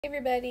Hey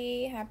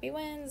everybody, happy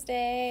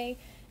Wednesday.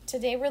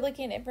 Today we're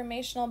looking at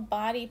informational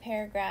body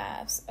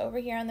paragraphs. Over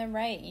here on the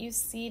right, you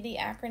see the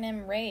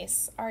acronym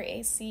RACE,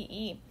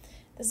 R-A-C-E.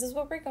 This is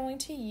what we're going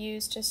to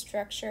use to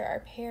structure our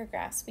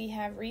paragraphs. We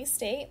have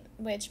restate,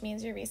 which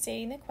means you're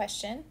restating the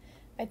question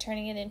by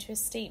turning it into a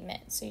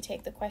statement. So you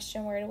take the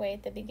question word away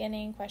at the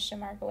beginning, question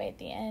mark away at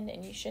the end,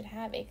 and you should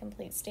have a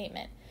complete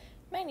statement.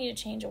 You might need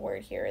to change a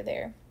word here or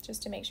there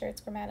just to make sure it's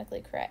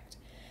grammatically correct.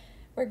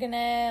 We're going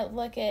to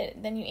look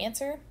at, then you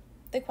answer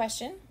the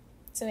question.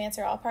 So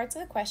answer all parts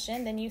of the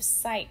question. Then you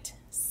cite.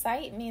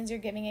 Cite means you're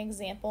giving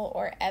example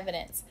or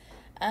evidence.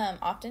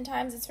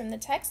 Oftentimes it's from the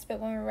text, but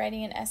when we're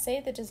writing an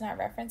essay that does not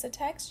reference a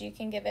text, you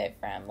can give it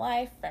from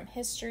life, from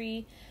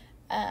history,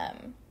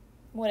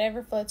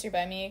 whatever floats your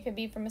boat. I mean, it could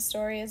be from a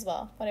story as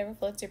well, whatever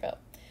floats your boat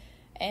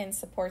and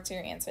supports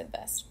your answer the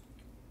best.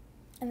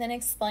 And then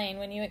explain.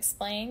 When you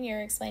explain, you're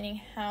explaining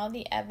how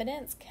the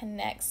evidence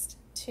connects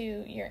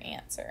to your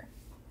answer.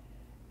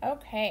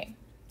 Okay.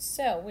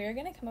 So we're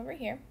going to come over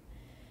here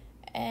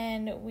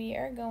and we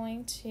are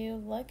going to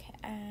look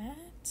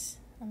at,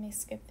 let me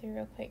skip through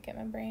real quick, get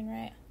my brain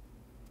right.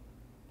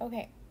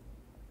 Okay,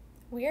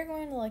 we are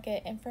going to look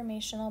at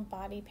informational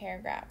body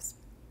paragraphs.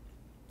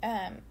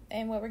 And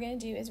what we're going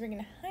to do is we're going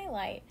to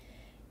highlight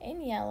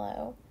in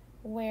yellow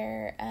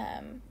where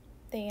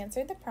they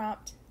answered the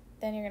prompt.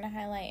 Then you're going to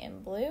highlight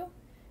in blue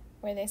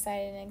where they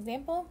cited an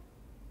example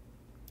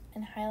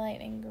and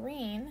highlight in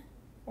green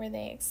where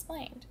they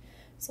explained.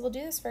 So we'll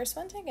do this first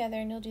one together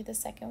and you'll do the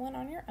second one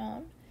on your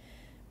own.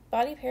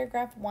 Body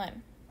paragraph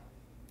 1.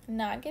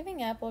 Not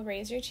giving up will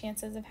raise your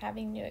chances of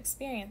having new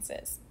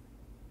experiences.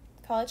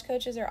 College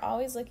coaches are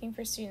always looking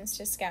for students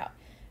to scout.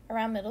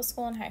 Around middle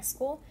school and high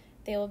school,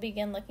 they will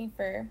begin looking.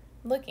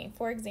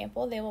 For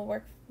example, they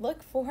will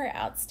look for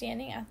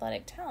outstanding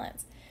athletic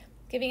talents.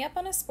 Giving up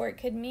on a sport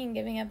could mean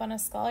giving up on a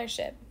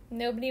scholarship.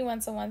 Nobody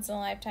wants a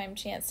once-in-a-lifetime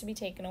chance to be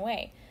taken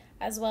away,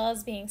 as well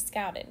as being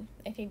scouted.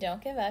 If you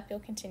don't give up, you'll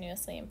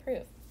continuously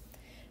improve.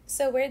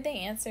 So where'd they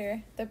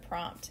answer the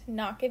prompt?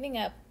 Not giving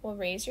up will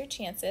raise your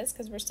chances,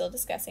 because we're still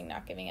discussing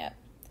not giving up,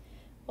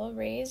 will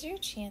raise your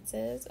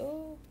chances,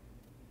 oh,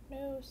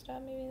 no,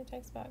 stop moving the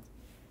text box,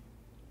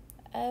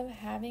 of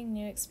having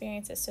new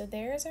experiences. So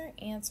there's our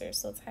answer.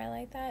 So let's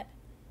highlight that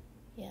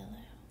yellow.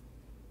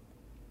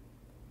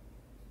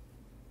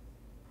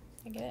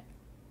 I get it?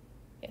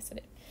 Yes, I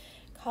did.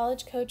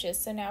 College coaches.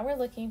 So now we're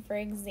looking for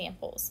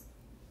examples.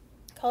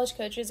 College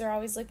coaches are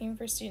always looking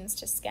for students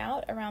to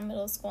scout. Around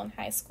middle school and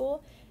high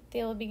school,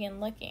 they will begin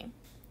looking.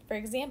 For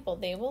example,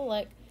 they will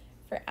look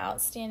for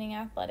outstanding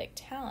athletic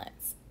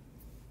talents.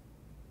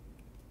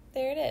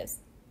 There it is.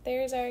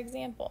 There's our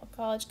example.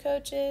 College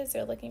coaches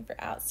are looking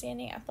for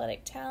outstanding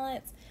athletic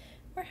talents.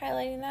 We're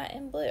highlighting that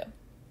in blue.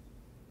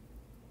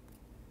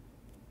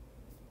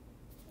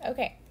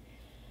 Okay,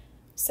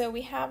 so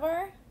we have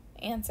our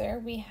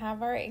answer. We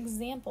have our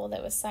example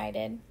that was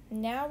cited.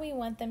 Now we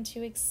want them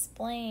to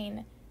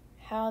explain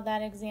how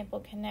that example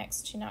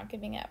connects to not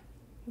giving up.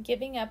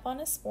 Giving up on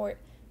a sport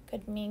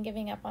could mean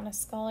giving up on a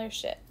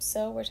scholarship.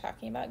 So we're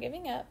talking about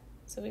giving up.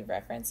 So we've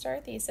referenced our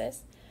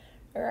thesis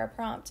or our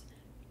prompt.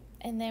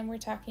 And then we're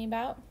talking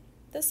about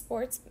the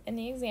sports in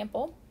the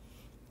example.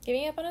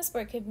 Giving up on a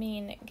sport could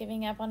mean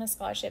giving up on a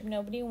scholarship.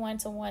 Nobody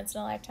wants a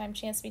once-in-a-lifetime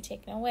chance to be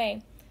taken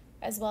away,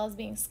 as well as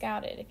being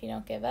scouted. If you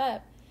don't give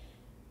up,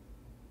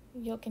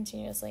 you'll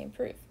continuously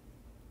improve.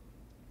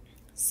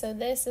 So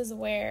this is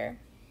where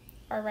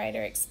our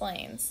writer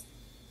explains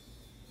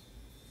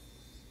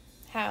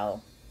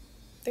how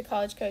the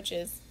college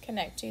coaches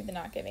connect to the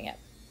not giving up.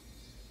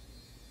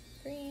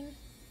 Green,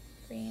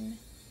 green,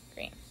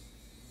 green.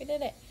 We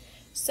did it.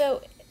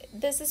 So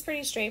this is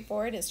pretty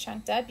straightforward. It's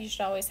chunked up. You should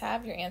always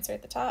have your answer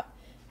at the top,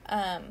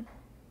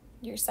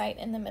 your cite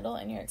in the middle,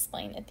 and your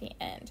explain at the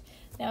end.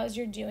 Now, as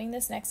you're doing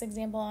this next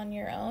example on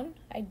your own,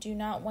 I do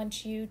not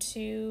want you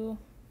to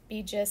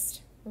be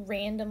just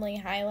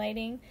randomly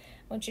highlighting.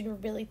 I want you to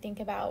really think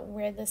about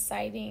where the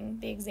citing,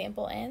 the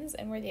example ends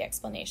and where the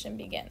explanation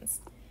begins.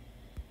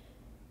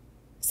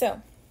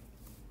 So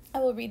I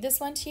will read this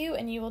one to you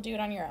and you will do it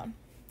on your own.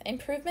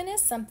 Improvement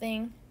is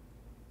something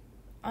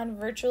on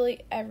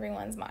virtually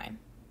everyone's mind.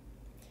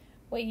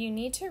 What you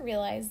need to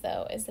realize,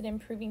 though, is that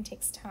improving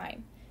takes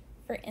time.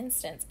 For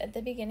instance, at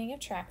the beginning of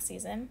track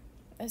season,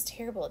 I was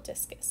terrible at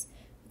discus.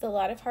 With a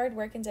lot of hard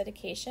work and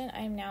dedication,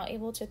 I am now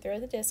able to throw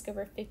the disc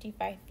over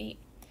 55 feet.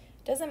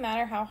 It doesn't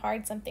matter how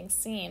hard something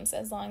seems,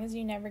 as long as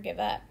you never give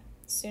up.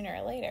 Sooner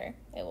or later,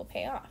 it will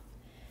pay off.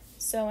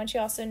 So I want you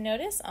also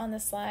notice on the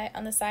slide,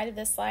 on the side of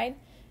this slide,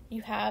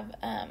 you have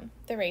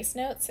the race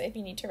notes if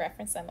you need to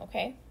reference them,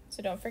 okay?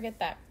 So don't forget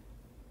that.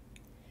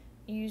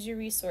 Use your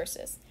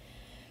resources.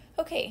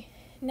 Okay,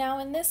 now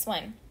in this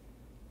one,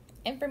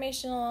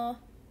 informational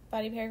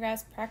body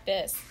paragraphs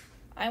practice.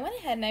 I went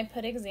ahead and I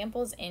put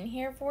examples in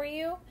here for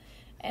you,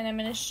 and I'm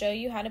going to show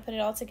you how to put it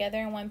all together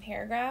in one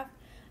paragraph.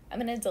 I'm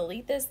going to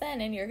delete this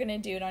then, and you're going to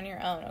do it on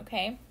your own,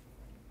 okay?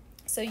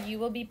 So you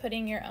will be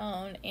putting your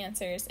own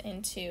answers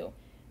into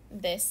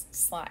this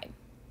slide.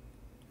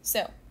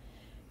 So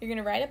you're going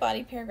to write a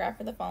body paragraph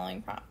for the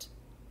following prompt.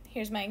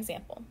 here's my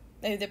example.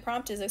 The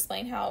prompt is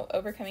explain how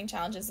overcoming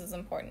challenges is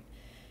important.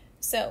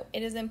 So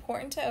it is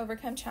important to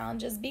overcome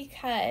challenges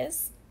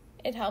because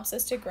it helps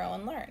us to grow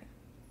and learn.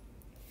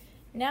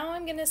 Now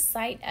I'm going to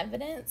cite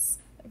evidence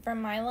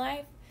from my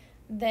life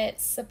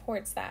that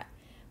supports that.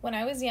 When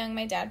I was young,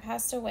 my dad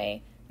passed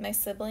away. My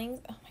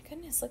siblings, oh my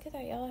goodness, look at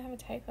that, y'all, I have a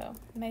typo.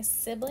 My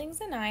siblings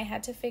and I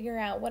had to figure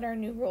out what our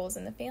new roles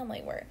in the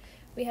family were.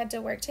 We had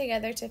to work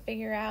together to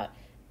figure out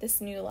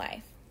this new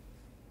life.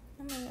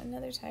 Oh my,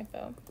 another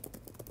typo.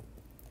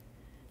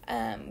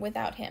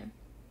 Without him.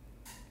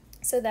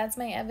 So that's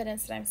my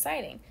evidence that I'm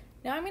citing.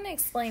 Now I'm going to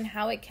explain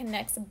how it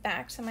connects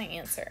back to my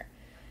answer.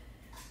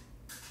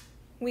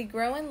 We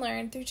grow and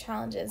learn through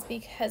challenges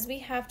because we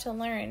have to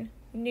learn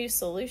new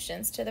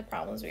solutions to the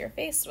problems we are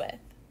faced with.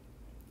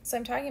 So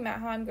I'm talking about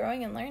how I'm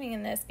growing and learning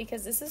in this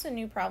because this is a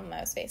new problem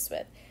I was faced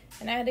with,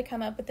 and I had to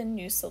come up with a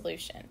new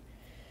solution.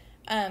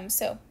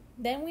 So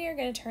then we are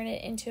going to turn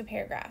it into a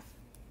paragraph,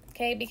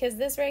 okay? Because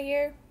this right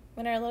here,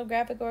 when our little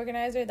graphic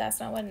organizer, that's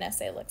not what an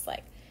essay looks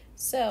like.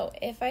 So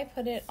if I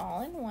put it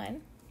all in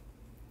one,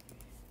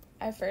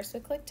 I first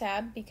would click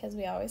tab because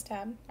we always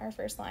tab our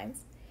first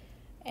lines,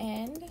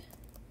 and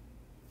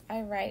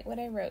I write what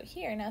I wrote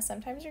here. Now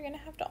sometimes you're going to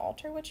have to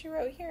alter what you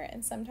wrote here,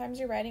 and sometimes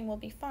your writing will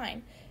be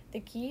fine. The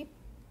key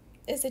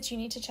is that you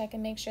need to check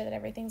and make sure that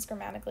everything's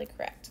grammatically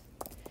correct.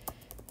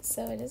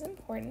 So it is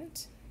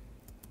important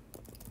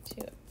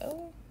to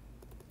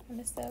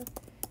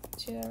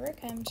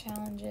overcome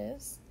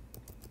challenges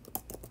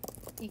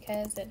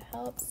because it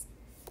helps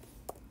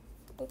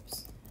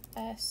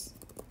us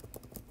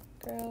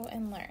grow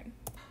and learn,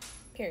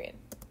 period.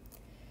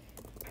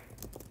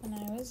 When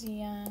I was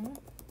young,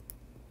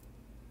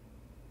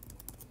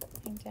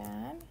 my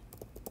dad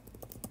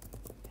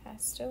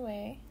passed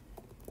away.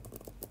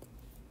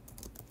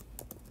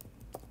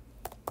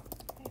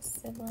 My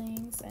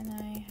siblings and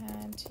I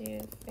had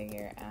to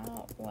figure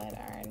out what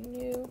our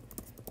new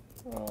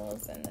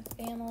roles in the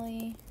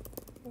family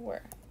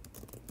were.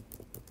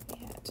 We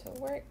had to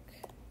work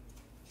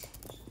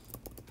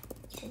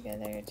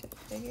together to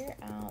figure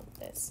out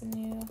this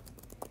new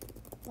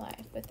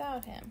life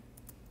without him.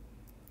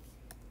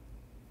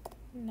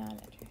 Not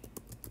enter.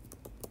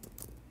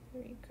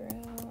 We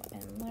grow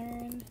and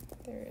learn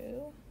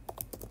through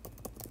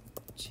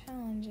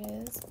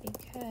challenges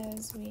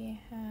because we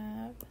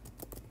have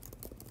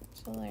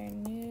to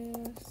learn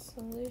new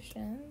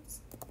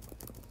solutions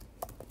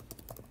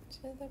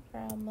to the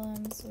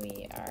problems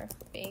we are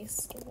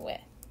faced with.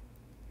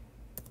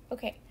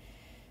 Okay,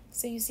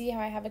 so you see how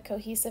I have a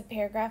cohesive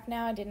paragraph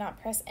now? I did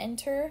not press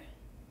enter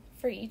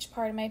for each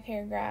part of my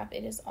paragraph.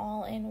 It is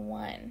all in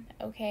one,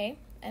 okay?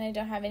 And I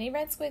don't have any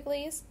red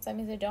squigglies, so that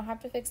means I don't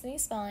have to fix any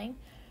spelling.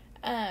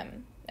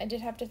 I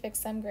did have to fix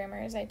some grammar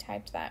as I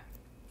typed that.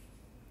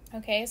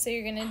 Okay, so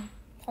you're going to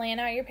plan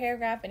out your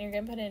paragraph and you're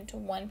going to put it into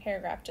one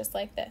paragraph just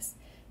like this.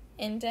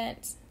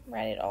 Indent,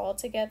 write it all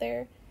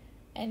together,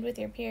 end with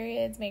your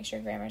periods, make sure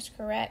grammar's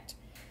correct.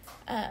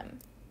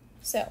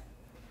 So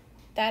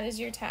that is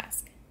your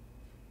task.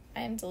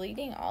 I am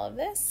deleting all of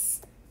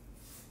this,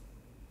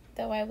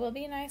 though I will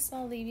be nice and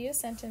I'll leave you a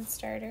sentence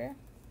starter.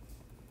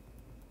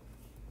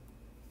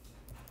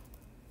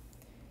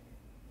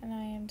 And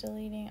I am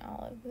deleting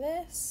all of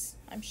this.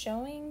 I'm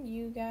showing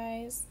you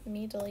guys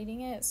me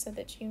deleting it so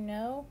that you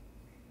know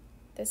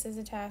this is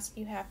a task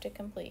you have to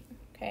complete,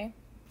 okay?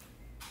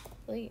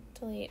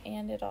 Delete,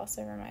 and it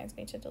also reminds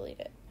me to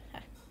delete it.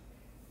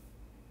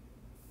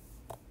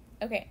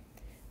 Okay,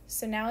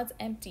 so now it's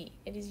empty.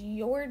 It is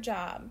your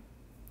job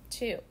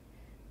to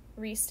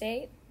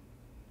restate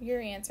your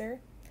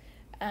answer,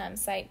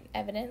 cite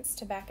evidence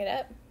to back it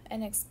up,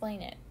 and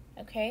explain it,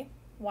 okay?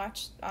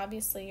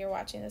 Obviously you're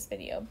watching this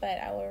video, but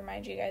I will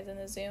remind you guys in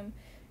the Zoom,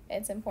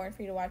 it's important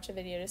for you to watch the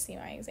video to see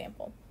my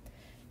example.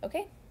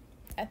 Okay,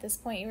 at this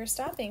point you were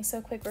stopping, so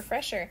quick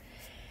refresher.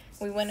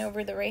 We went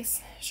over the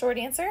race short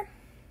answer.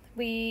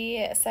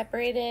 We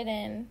separated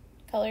and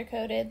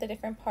color-coded the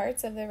different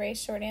parts of the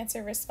race short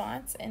answer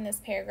response in this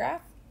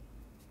paragraph.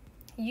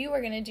 You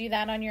are going to do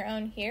that on your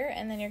own here,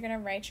 and then you're going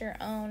to write your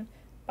own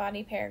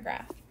body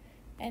paragraph.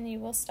 And you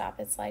will stop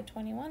at slide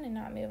 21 and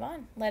not move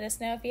on. Let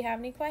us know if you have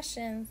any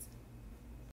questions.